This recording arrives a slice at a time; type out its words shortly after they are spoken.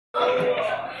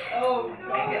Oh.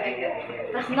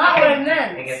 That's not what I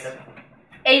meant. I guess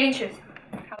 8 inches.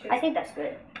 I think that's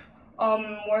good.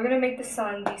 We're gonna make the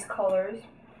sun these colors.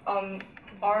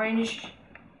 Orange,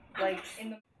 like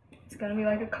it's gonna be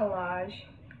like a collage,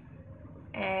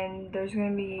 and there's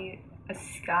gonna be a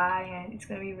sky, and it's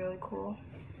gonna be really cool.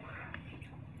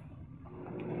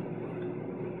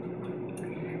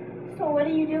 So what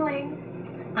are you doing?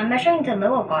 I'm measuring the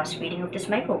milligauss reading of this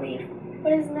microwave.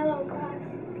 What is milligauss?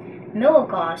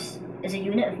 Milligauss is a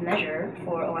unit of measure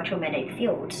for electromagnetic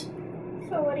fields.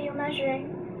 So what are you measuring?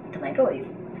 The microwave.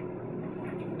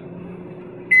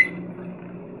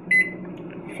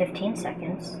 15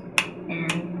 seconds,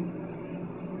 and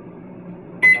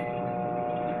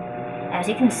as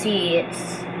you can see,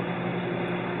 it's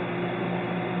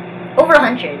over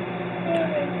 100.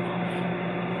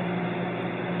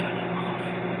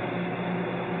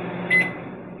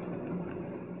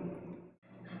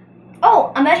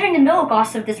 Oh, I'm measuring the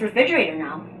milligauss of this refrigerator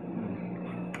now.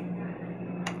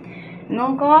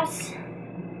 Milligauss,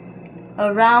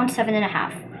 around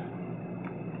 7.5.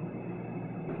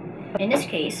 In this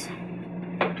case,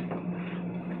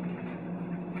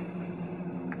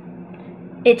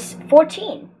 it's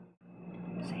 14.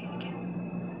 Say it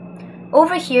again.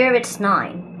 Over here, it's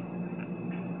 9.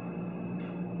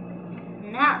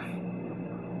 Now,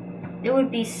 it would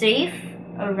be safe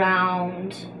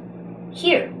around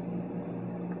here,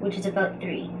 which is about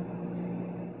 3.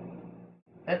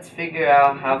 let's figure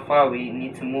out how far we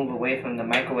need to move away from the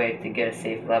microwave to get a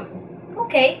safe level.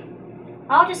 Okay,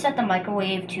 I'll just set the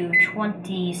microwave to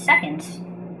 20 seconds.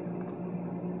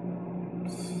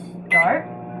 Start.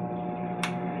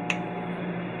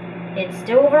 It's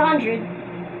still over 100.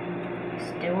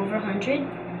 Still over 100.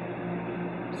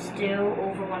 Still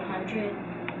over 100.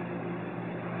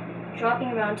 Dropping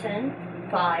around 10.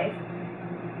 5.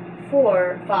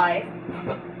 4, 5.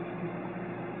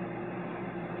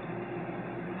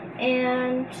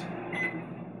 And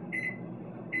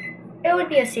it would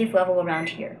be a safe level around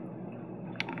here.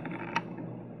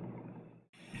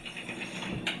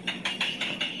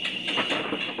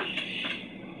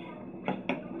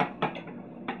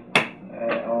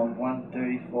 Alright,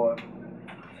 134.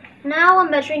 Now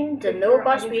I'm measuring the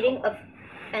milligauss reading of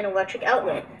an electric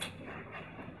outlet.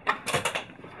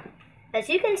 As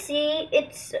you can see,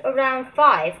 it's around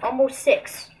 5, almost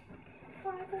 6.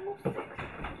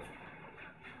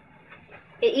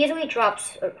 It easily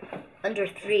drops under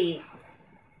 3,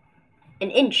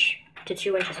 an inch to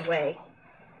 2 inches away.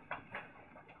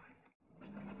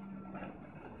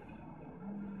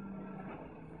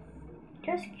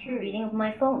 Just cue reading of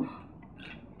my phone.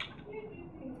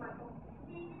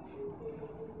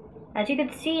 As you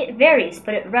can see, it varies,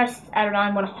 but it rests at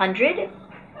around 100.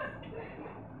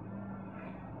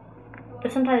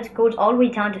 But sometimes it goes all the way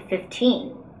down to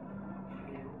 15.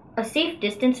 A safe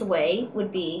distance away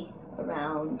would be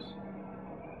around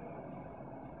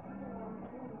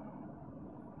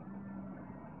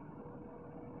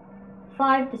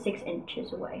five to 6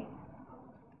 inches away.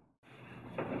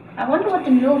 I wonder what the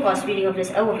milligauss reading of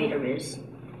this elevator is.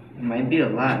 It might be a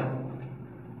lot.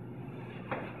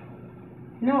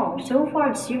 No, so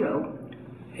far it's 0.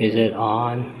 Is it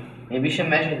on? Maybe you should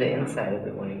measure the inside of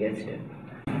it when it gets here.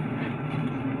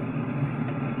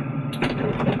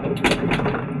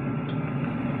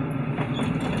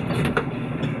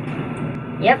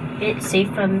 Yep, it's safe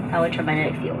from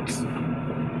electromagnetic fields.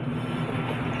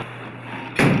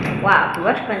 Wow, the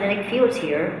electromagnetic fields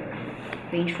here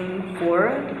range from 4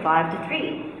 to 5 to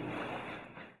 3.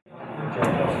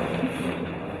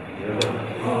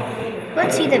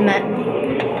 Let's see the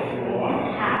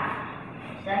half,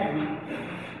 7,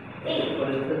 8,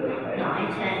 9,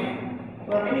 10,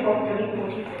 11, 12, 13,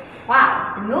 14.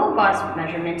 Wow, the milligauss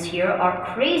measurements here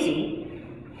are crazy.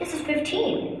 This is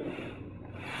 15.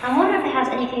 I wonder if it has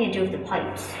anything to do with the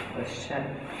pipes. Let's check.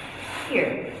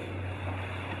 Here.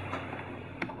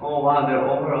 Oh wow, they're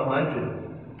over 100.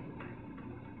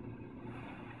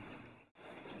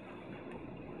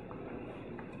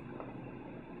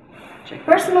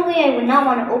 Personally, I would not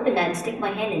want to open that and stick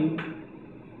my hand in.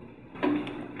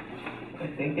 I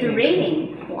think The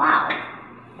rating. Wow.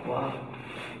 Wow.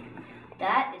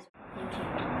 That is.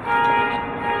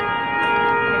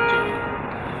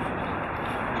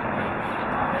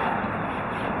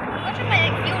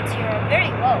 Electromagnetic fields here are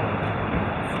very low.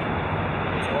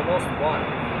 It's almost 1.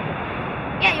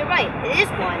 Yeah, you're right. It is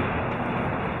 1.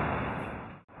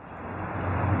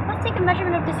 Let's take a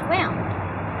measurement of this lamp.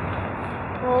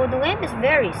 Well, the lamp is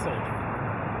very safe.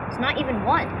 It's not even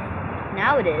 1.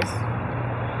 Now it is.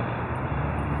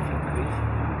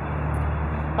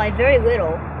 By very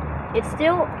little. It's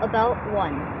still about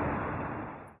 1.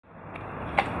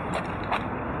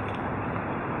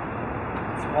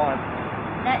 1.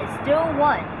 That is still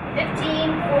 1. 15,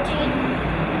 14,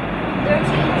 13,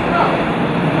 12.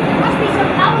 There must be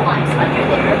some power lines under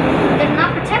there that are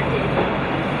not protected.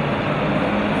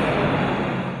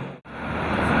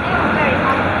 They are very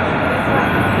hot.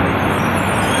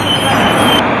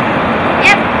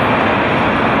 Yep.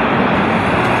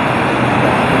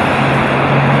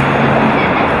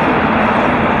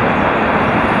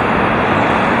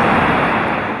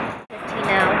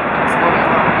 Now. What's going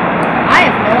on? I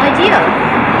have no idea.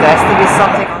 There has to be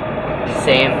something on.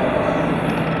 Same.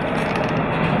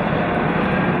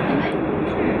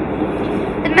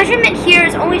 The measurement here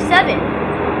is only 7.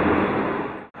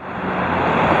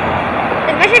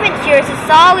 The measurement here is a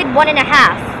solid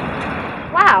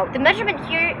 1.5. Wow, the measurement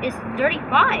here is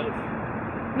 35.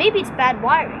 Maybe it's bad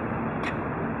wiring.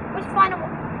 Let's find a...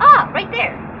 Ah, right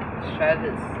there. Let's try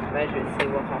this. Measure, see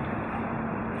what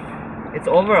happens. It's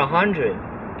over 100.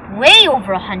 Way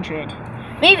over 100.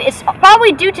 Maybe it's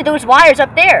probably due to those wires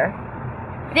up there.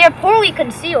 They are poorly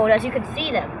concealed, as you can see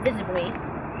them visibly.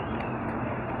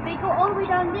 They go all the way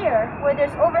down there, where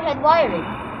there's overhead wiring.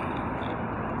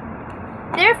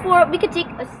 Therefore, we could take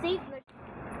a safe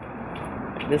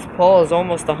measure. This pole is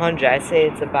almost 100. I'd say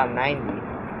it's about 90.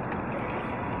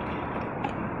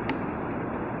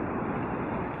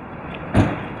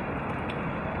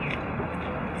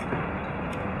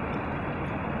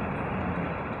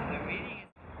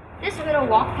 This little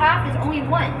walk path is only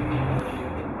 1.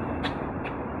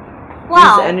 These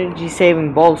Wow. energy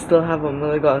saving bulbs still have a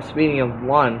milligauss reading of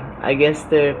 1. I guess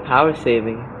they're power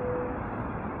saving.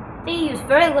 They use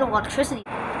very little electricity.